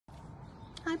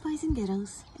Hi boys and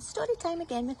girls, it's story time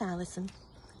again with Alison.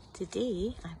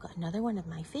 Today I've got another one of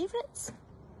my favourites.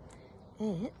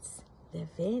 It's the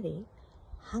very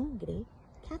hungry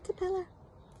caterpillar.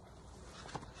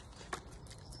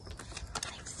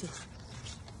 Let's see.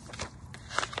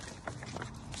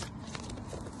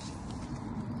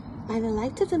 By the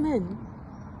light of the moon,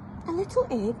 a little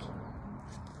egg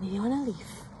lay on a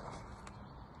leaf.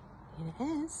 Here it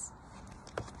is.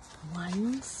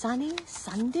 One sunny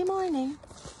Sunday morning,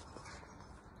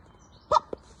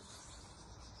 pop!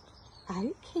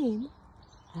 Out came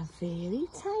a very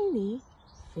tiny,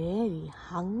 very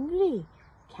hungry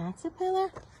caterpillar,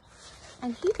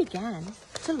 and he began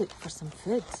to look for some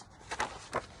food.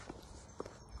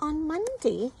 On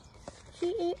Monday,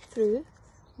 he ate through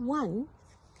one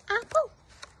apple,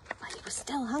 but he was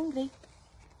still hungry.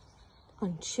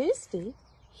 On Tuesday,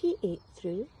 he ate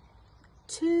through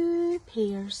 2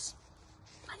 pears,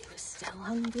 but he was still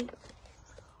hungry.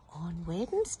 On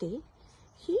Wednesday,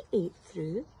 he ate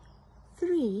through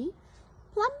 3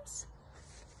 plums,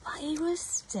 but he was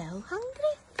still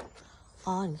hungry.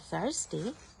 On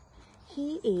Thursday,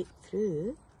 he ate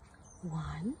through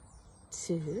 1,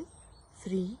 2,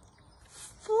 3,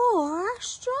 4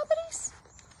 strawberries,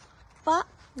 but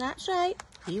that's right,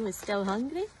 he was still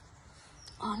hungry.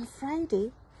 On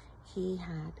Friday, he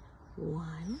had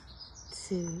 1,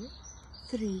 2,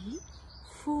 3,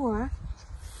 4,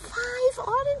 5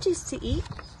 oranges to eat,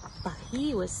 but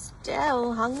he was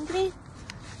still hungry.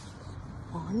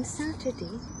 On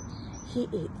Saturday, he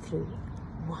ate through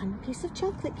 1 piece of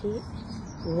chocolate cake,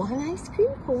 1 ice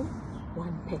cream cone,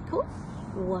 1 pickle,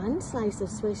 1 slice of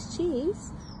Swiss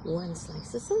cheese, 1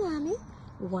 slice of salami,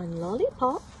 1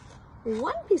 lollipop,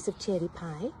 1 piece of cherry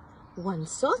pie, 1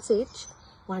 sausage,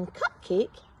 1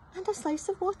 cupcake, and a slice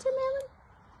of watermelon.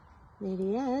 There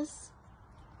he is.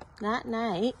 That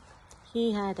night,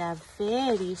 he had a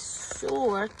very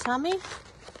sore tummy.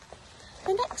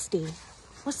 The next day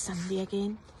was Sunday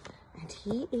again, and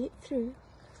he ate through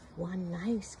 1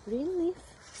 nice green leaf,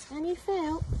 and he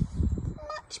felt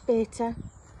much better.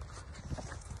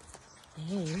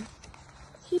 Then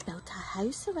he built a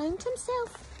house around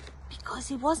himself because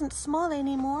he wasn't small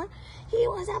anymore. He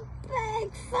was a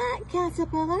big fat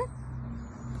caterpillar.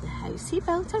 The house he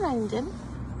built around him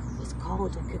was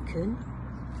called a cocoon,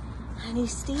 and he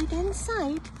stayed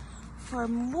inside for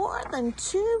more than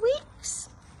 2 weeks.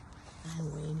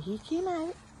 And when he came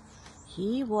out,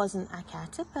 he wasn't a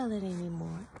caterpillar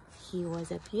anymore. He was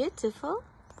a beautiful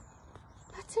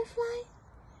butterfly.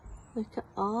 Look at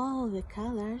all the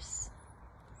colours.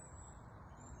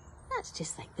 That's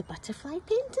just like the butterfly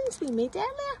paintings we made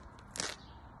earlier.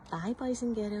 Bye, boys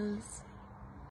and girls.